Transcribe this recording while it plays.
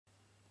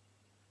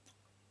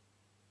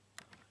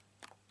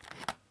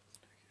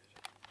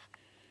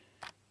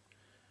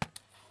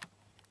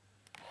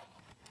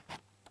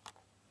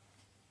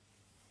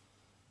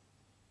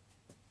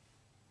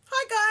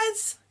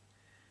guys,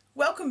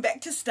 welcome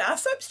back to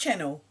StarrSoap's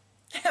channel.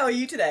 How are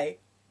you today?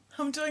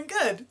 I'm doing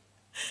good.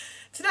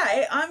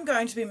 Today I'm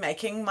going to be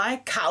making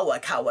my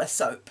Kawakawa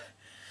soap.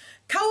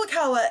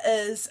 Kawakawa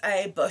is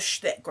a bush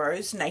that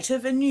grows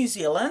native in New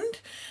Zealand.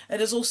 It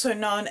is also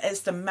known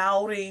as the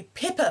Maori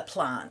pepper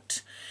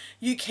plant.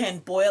 You can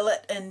boil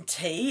it in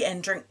tea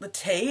and drink the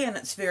tea, and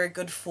it's very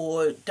good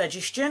for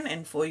digestion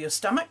and for your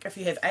stomach if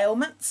you have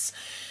ailments.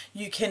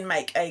 You can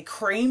make a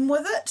cream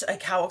with it, a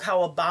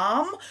Kawakawa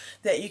balm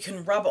that you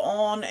can rub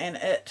on, and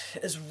it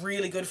is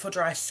really good for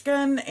dry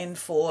skin and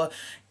for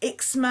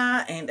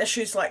eczema and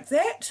issues like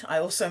that. I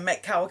also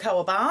make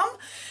Kawakawa balm,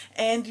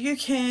 and you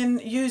can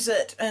use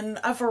it in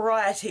a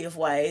variety of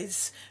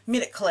ways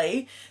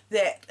medically.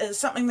 That is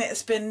something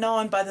that's been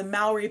known by the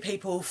Maori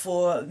people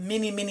for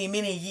many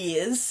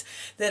years,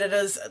 that it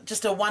is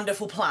just a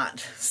wonderful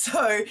plant.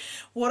 So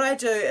what I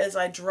do is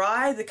I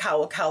dry the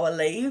Kawakawa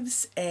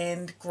leaves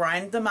and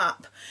grind them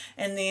up,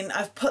 and then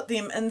I've put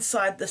them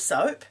inside the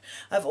soap.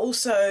 I've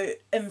also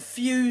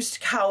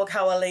infused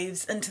Kawakawa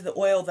leaves into the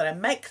oil that I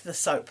make the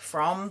soap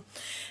from,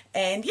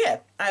 and yeah,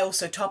 I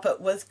also top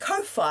it with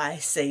kowhai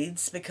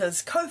seeds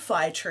because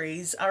kowhai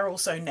trees are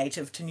also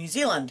native to New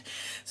Zealand.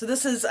 So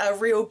this is a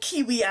real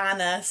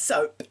Kiwiana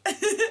soap.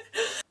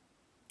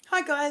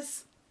 Hi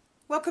guys,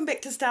 welcome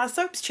back to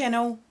StarrSoap's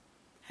channel.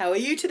 How are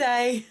you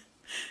today?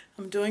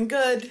 I'm doing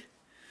good.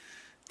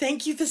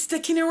 Thank you for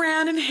sticking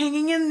around and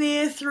hanging in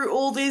there through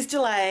all these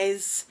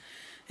delays.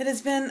 It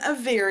has been a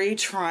very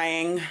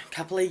trying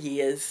couple of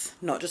years,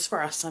 not just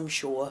for us, I'm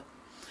sure.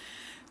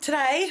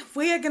 Today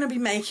we are going to be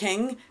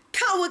making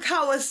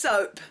Kawakawa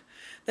soap.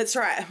 That's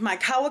right, my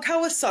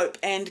Kawakawa soap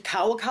and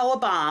Kawakawa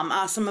balm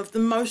are some of the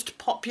most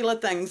popular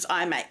things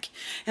I make,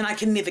 and I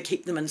can never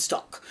keep them in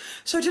stock.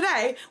 So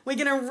today we're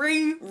going to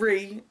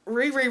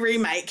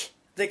remake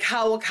the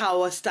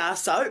Kawakawa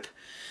StarrSoap.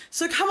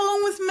 So come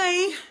along with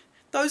me,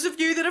 those of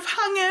you that have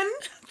hung in,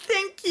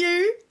 thank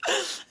you,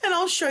 and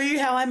I'll show you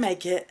how I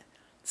make it.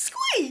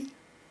 Squee!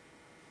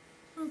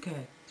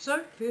 Okay,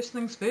 so first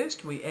things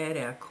first, we add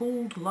our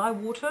cooled lye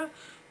water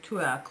to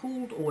our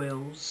cooled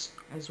oils,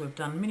 as we've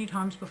done many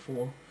times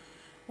before.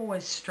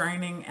 Always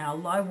straining our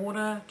lye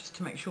water just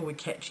to make sure we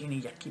catch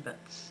any yucky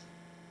bits.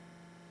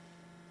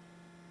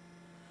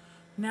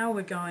 Now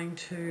we're going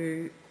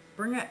to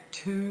bring it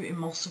to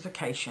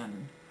emulsification.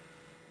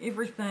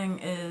 Everything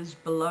is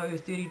below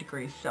 30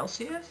 degrees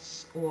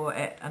Celsius, or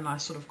at a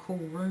nice sort of cool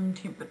room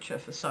temperature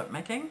for soap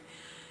making.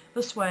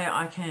 This way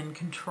I can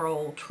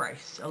control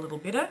trace a little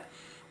better,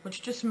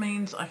 which just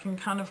means I can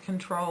kind of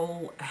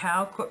control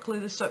how quickly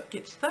the soap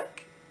gets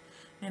thick.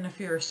 And if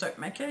you're a soap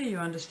maker, you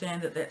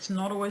understand that that's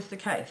not always the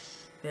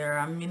case. There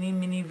are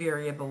many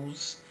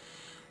variables.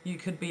 You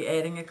could be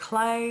adding a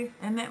clay,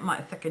 and that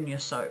might thicken your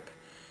soap.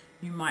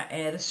 You might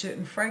add a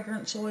certain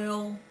fragrance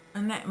oil,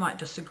 and that might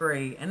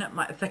disagree, and it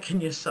might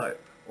thicken your soap.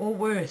 Or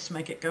worse,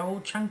 make it go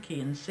all chunky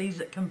and seize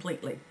it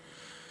completely.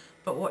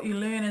 But what you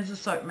learn as a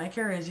soap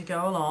maker as you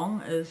go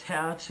along is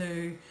how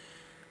to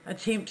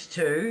attempt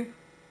to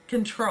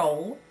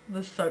control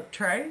the soap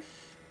trace,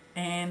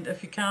 and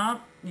if you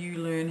can't, you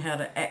learn how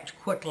to act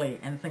quickly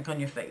and think on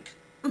your feet.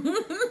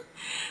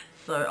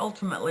 So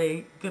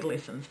ultimately, good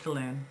lessons to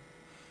learn.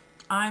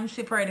 I'm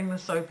separating the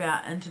soap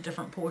out into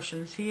different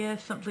portions here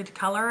simply to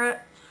colour it.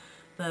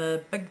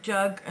 The big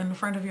jug in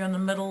front of you in the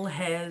middle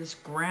has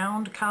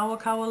ground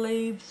Kawakawa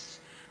leaves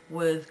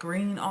with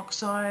green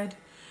oxide,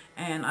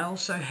 and I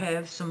also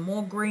have some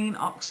more green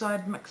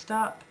oxide mixed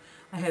up.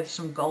 I have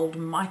some gold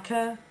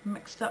mica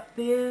mixed up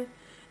there,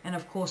 and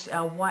of course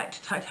our white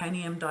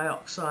titanium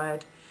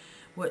dioxide,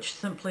 which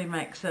simply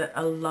makes it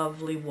a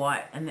lovely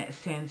white, and that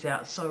stands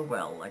out so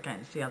well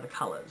against the other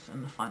colours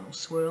in the final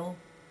swirl.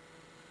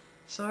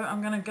 So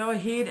I'm going to go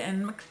ahead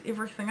and mix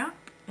everything up,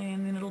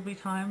 and then it'll be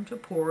time to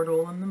pour it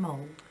all in the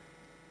mould.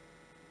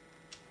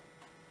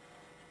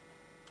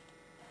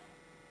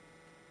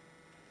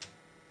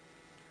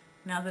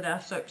 Now that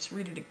our soap's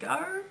ready to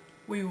go,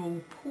 we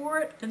will pour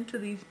it into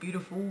these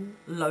beautiful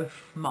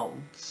loaf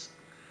moulds.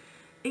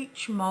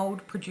 Each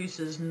mould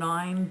produces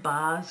 9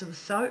 bars of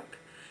soap,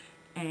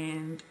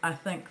 and I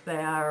think they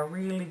are a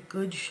really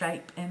good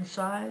shape and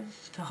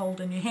size to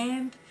hold in your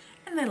hand,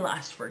 and they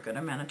last for a good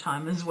amount of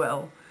time as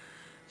well.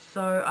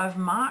 So I've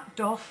marked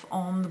off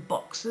on the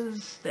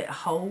boxes that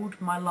hold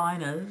my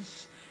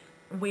liners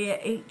where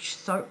each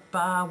soap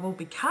bar will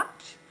be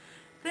cut.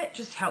 That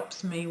just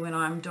helps me when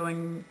I'm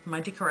doing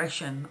my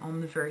decoration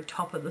on the very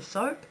top of the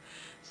soap,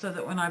 so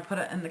that when I put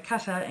it in the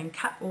cutter and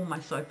cut all my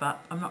soap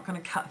up, I'm not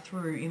going to cut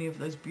through any of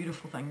those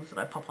beautiful things that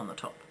I pop on the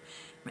top.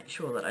 Make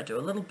sure that I do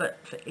a little bit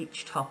for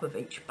each top of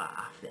each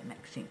bar, if that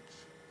makes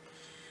sense.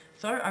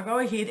 So I go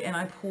ahead and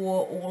I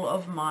pour all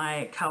of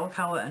my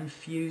Kawakawa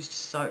infused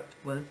soap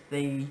with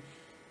the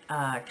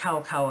dried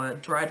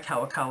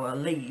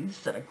Kawakawa leaves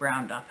that are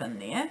ground up in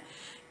there.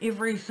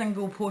 Every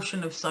single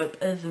portion of soap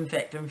is in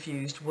fact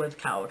infused with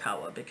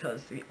Kawakawa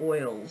because the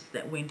oils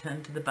that went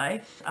into the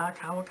base are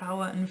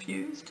Kawakawa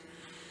infused.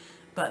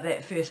 But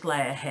that first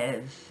layer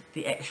has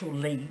the actual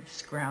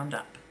leaves ground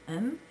up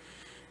in.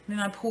 Then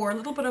I pour a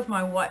little bit of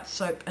my white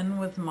soap in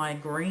with my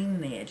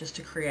green there just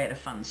to create a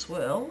fun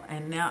swirl,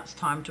 and now it's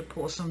time to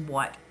pour some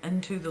white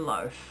into the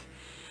loaf.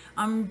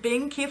 I'm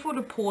being careful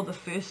to pour the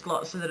first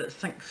lot so that it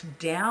sinks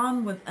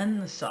down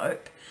within the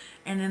soap,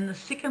 and then the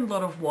second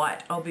lot of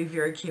white I'll be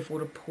very careful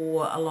to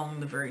pour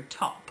along the very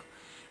top.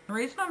 The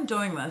reason I'm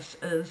doing this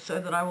is so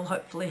that I will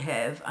hopefully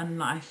have a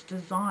nice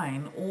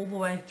design all the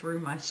way through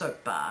my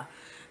soap bar.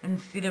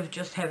 Instead of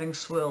just having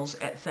swirls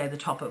at, say, the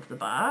top of the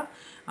bar,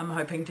 I'm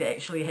hoping to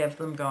actually have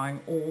them going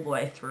all the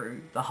way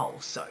through the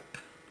whole soap.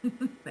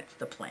 That's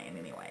the plan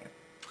anyway.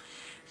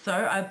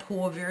 So I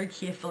pour very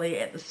carefully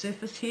at the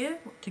surface here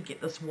to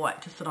get this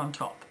white to sit on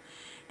top.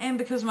 And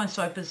because my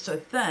soap is so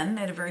thin,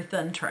 at a very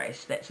thin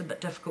trace, that's a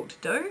bit difficult to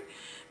do.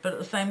 But at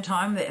the same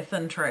time, that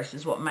thin trace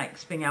is what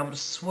makes being able to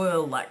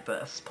swirl like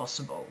this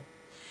possible.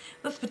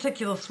 This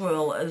particular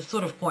swirl is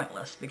sort of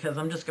pointless because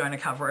I'm just going to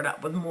cover it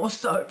up with more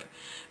soap.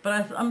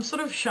 But I'm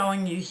sort of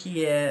showing you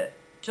here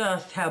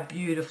just how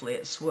beautifully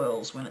it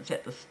swirls when it's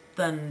at this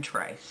thin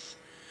trace.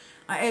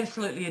 I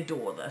absolutely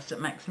adore this. It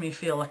makes me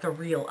feel like a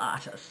real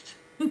artist.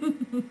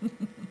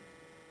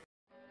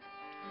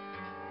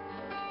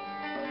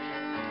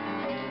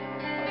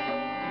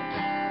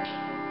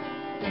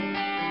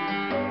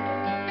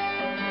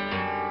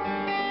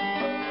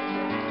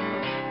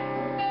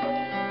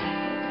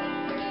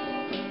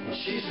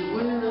 She's a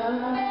winner,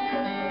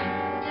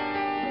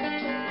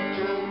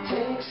 don't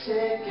take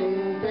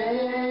second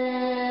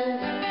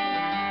best.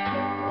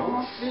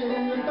 Won't sit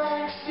in the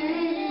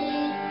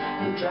backseat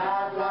and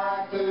drive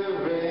like the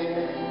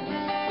rest.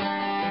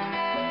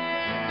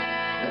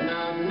 And I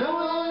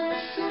know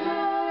it's in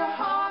her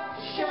heart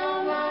to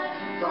shine like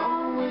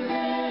from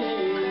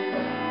within.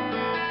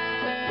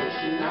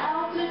 Pushing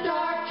out the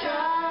dark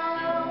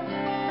child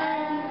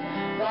and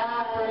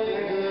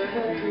vibrating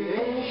her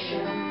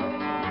creation.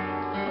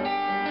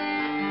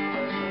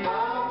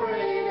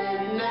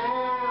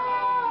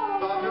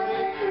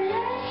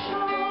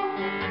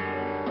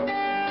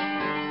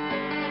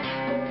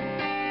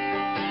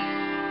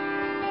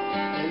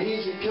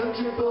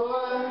 Country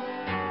boy,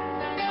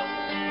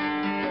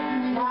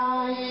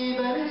 naive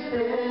at his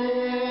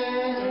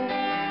best,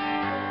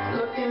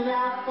 looking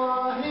out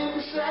for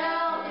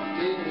himself,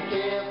 didn't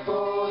care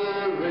for the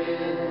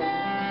rest.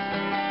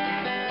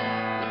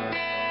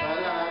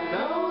 But I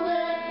know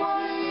that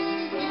what he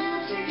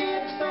gives, he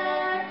gets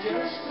back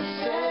just the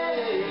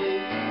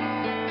same.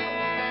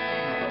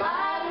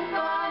 Fighting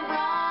for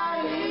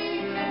right, he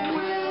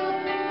will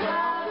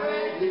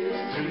vibrate his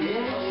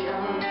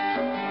creation.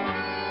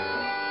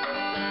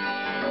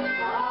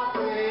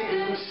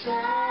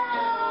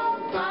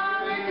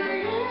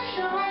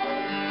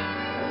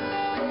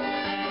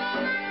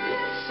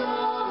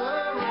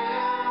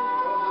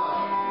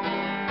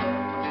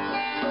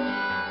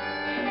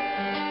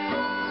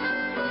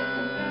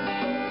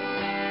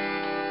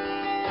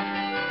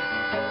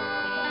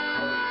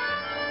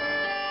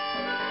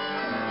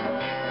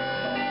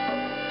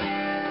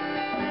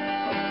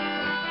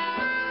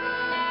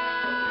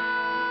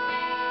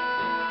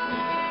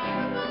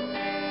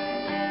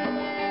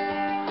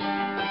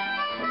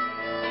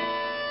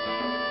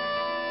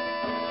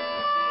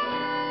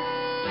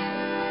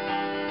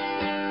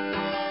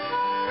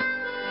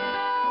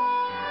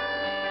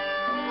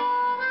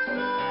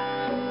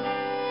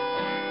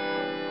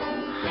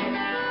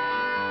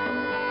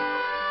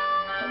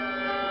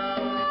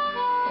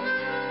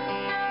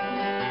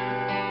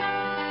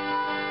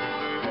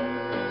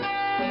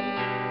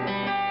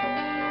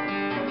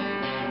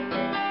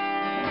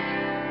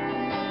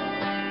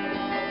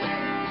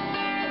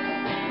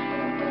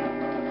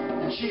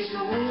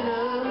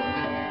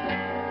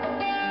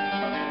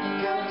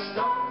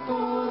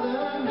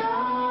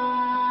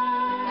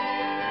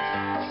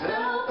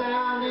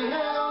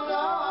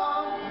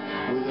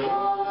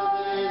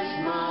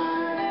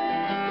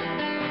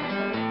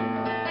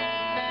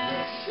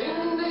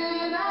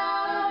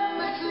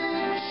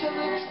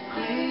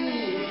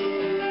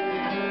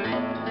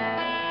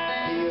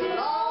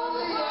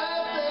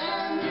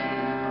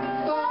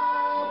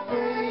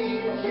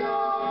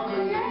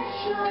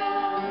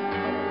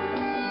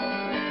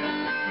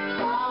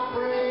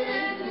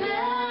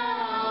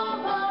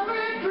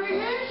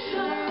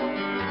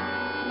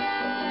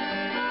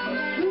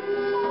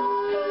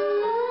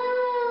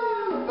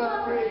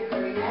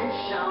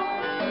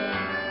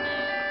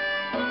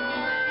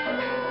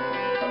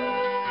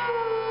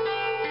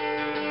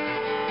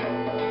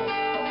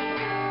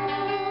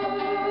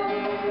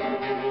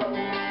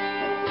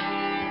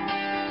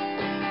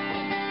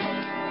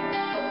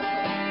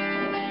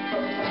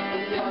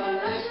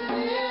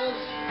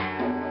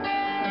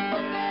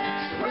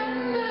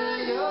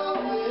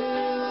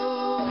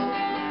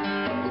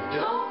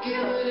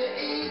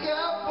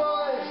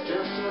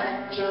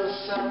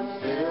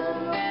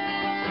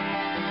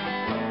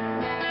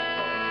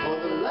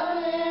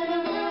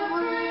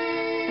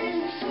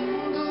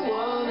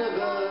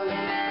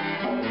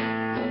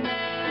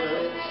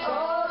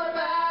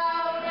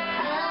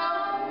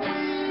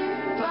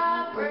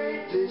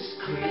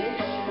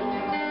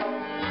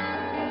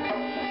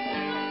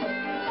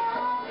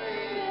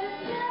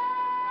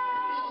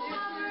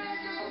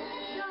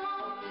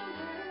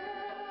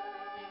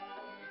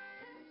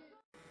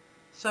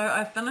 So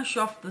I finish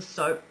off the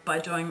soap by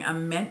doing a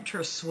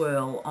mantra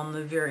swirl on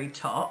the very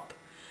top,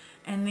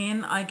 and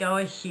then I go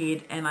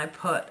ahead and I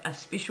put a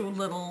special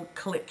little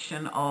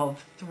collection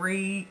of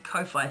 3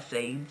 kofi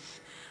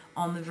seeds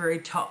on the very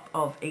top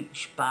of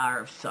each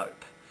bar of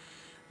soap.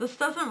 This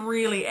doesn't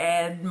really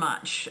add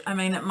much. I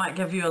mean, it might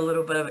give you a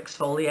little bit of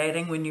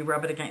exfoliating when you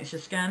rub it against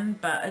your skin,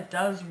 but it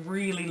does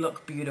really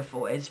look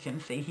beautiful, as you can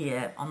see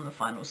here on the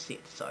final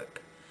set soap.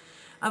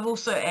 I've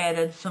also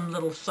added some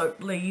little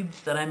soap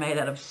leaves that I made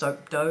out of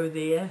soap dough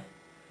there.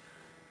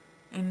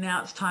 And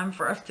now it's time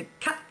for us to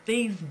cut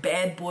these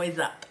bad boys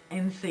up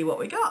and see what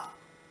we got.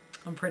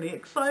 I'm pretty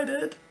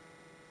excited.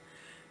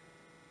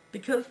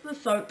 Because the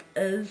soap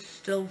is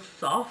still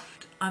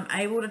soft, I'm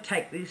able to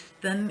take these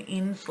thin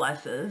end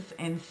slices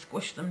and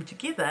squish them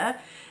together,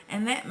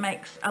 and that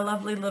makes a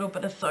lovely little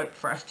bit of soap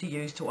for us to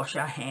use to wash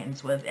our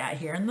hands with out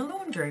here in the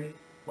laundry.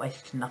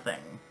 Waste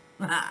nothing.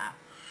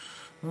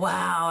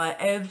 Wow, I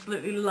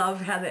absolutely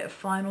love how that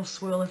final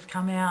swirl has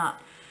come out.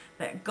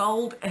 That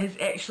gold has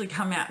actually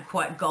come out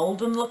quite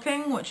golden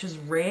looking, which is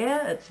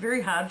rare. It's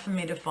very hard for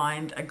me to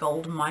find a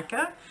gold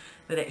mica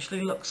that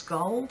actually looks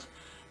gold.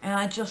 And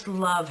I just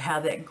love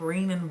how that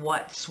green and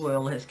white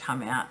swirl has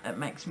come out. It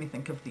makes me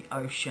think of the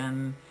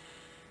ocean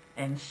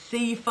and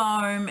sea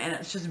foam, and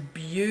it's just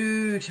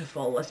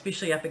beautiful,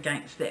 especially up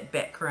against that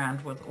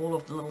background with all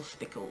of the little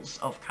speckles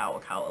of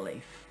Kawakawa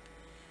leaf.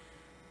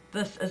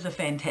 This is a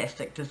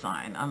fantastic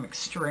design. I'm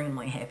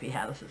extremely happy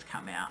how this has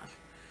come out.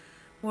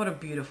 What a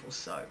beautiful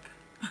soap.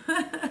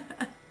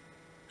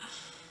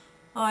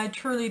 I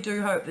truly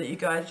do hope that you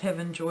guys have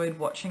enjoyed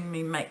watching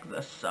me make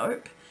this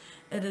soap.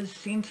 It is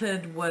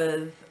scented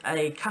with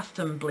a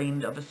custom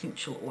blend of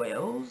essential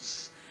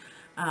oils.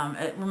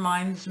 It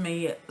reminds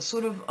me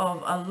sort of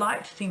a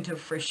light scent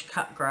of fresh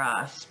cut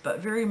grass,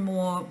 but very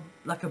more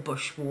like a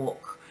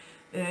bushwalk,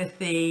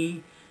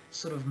 earthy,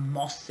 sort of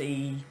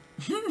mossy.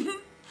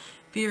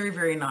 Very,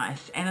 very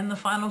nice. And in the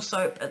final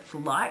soap, it's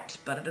light,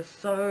 but it is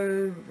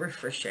so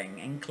refreshing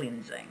and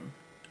cleansing.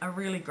 A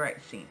really great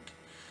scent.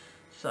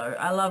 So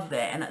I love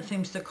that, and it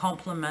seems to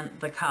complement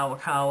the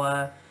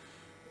Kawakawa,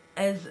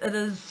 as it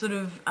is sort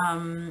of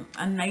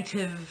a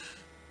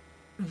native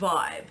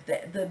vibe,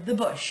 that the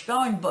bush,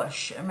 going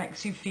bush. It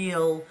makes you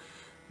feel,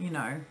 you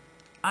know,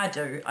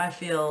 I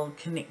feel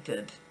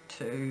connected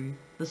to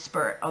the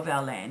spirit of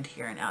our land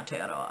here in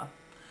Aotearoa.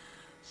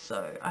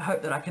 So I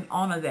hope that I can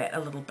honour that a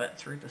little bit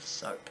through this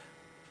soap.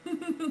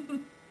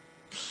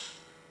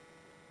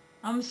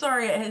 I'm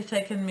sorry it has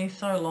taken me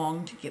so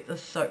long to get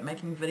this soap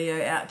making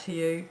video out to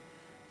you.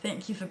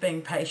 Thank you for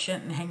being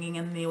patient and hanging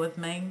in there with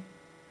me.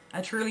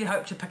 I truly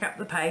hope to pick up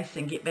the pace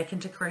and get back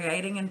into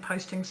creating and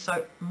posting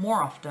soap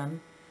more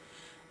often.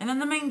 And in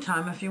the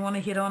meantime, if you want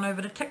to head on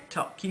over to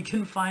TikTok, you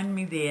can find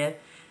me there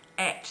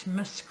at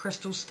Miss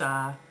Crystal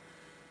Starr.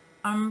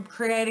 I'm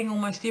creating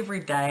almost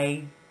every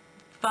day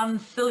fun,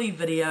 silly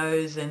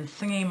videos and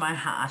singing my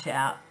heart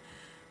out.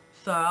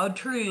 So I would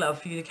truly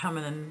love for you to come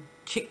in and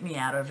check me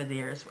out over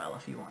there as well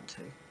if you want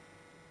to.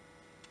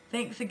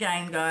 Thanks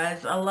again,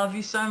 guys. I love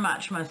you so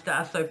much, my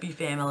StarrSoapy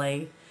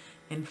family.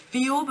 And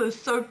feel the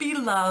soapy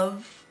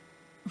love.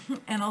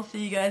 And I'll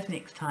see you guys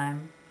next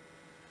time.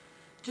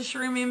 Just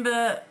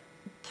remember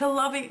to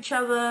love each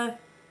other.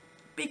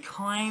 Be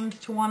kind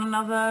to one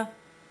another.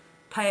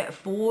 Pay it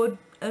forward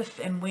if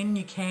and when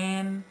you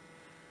can.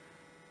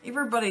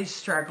 Everybody's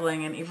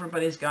struggling and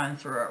everybody's going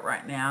through it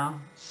right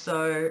now.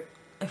 So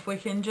if we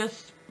can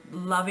just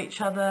love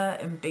each other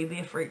and be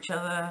there for each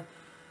other,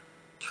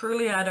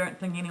 truly I don't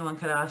think anyone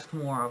could ask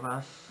more of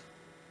us.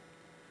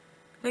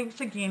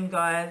 Thanks again,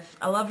 guys.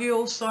 I love you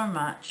all so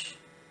much.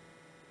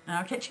 And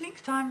I'll catch you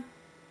next time.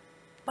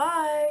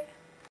 Bye.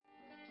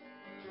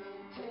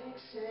 Take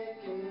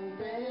second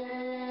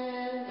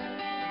bed,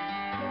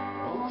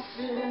 or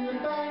sit in the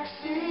back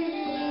seat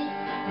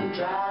and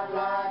drive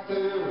like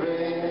the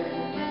rest.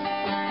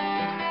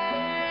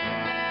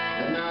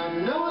 And I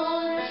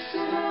know it's in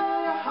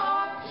her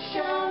heart to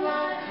shine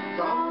light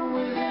from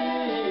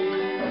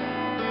within,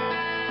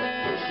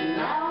 pushing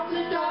out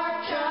the dark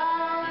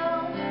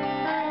child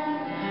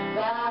and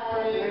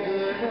vibrate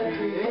her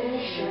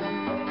creation.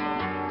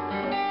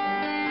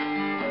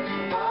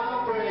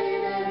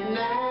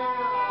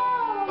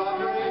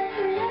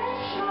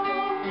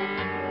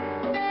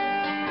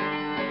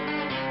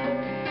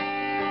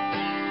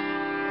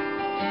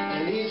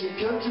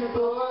 Country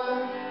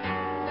boy,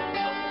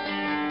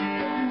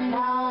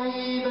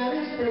 naive at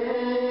his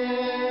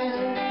best,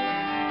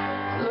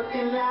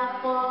 looking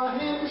out for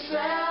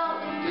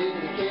himself,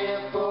 didn't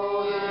care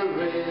for the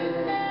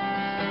rest.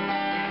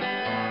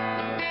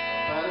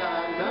 But I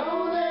know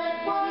that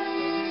what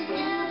he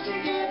gives, he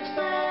gets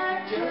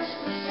back just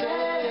the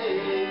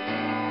same.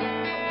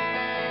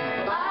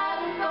 By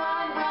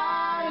divine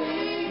right,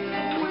 he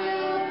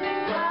will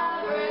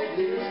vibrate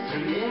his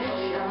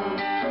creation.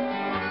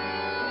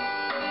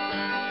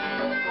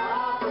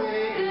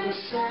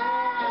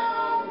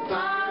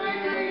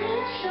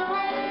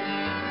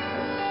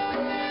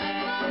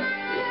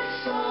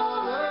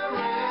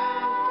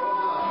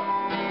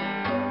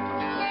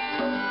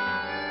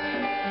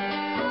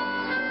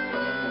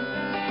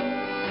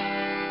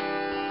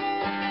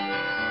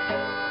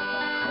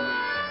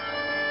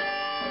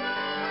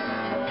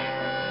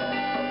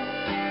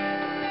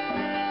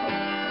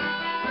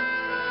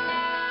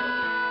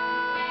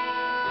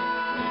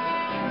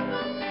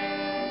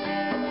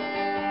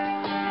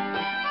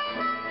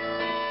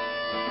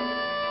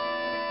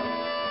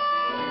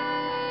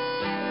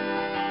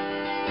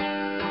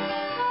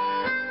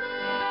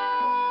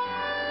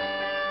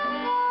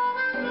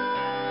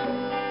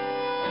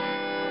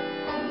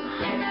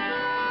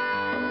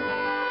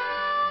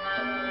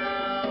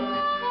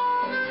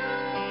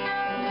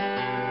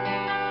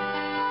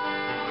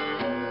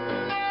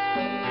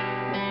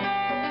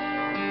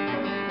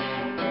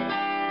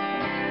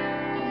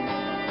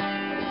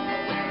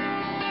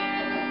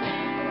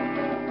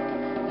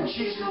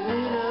 she's the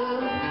winner.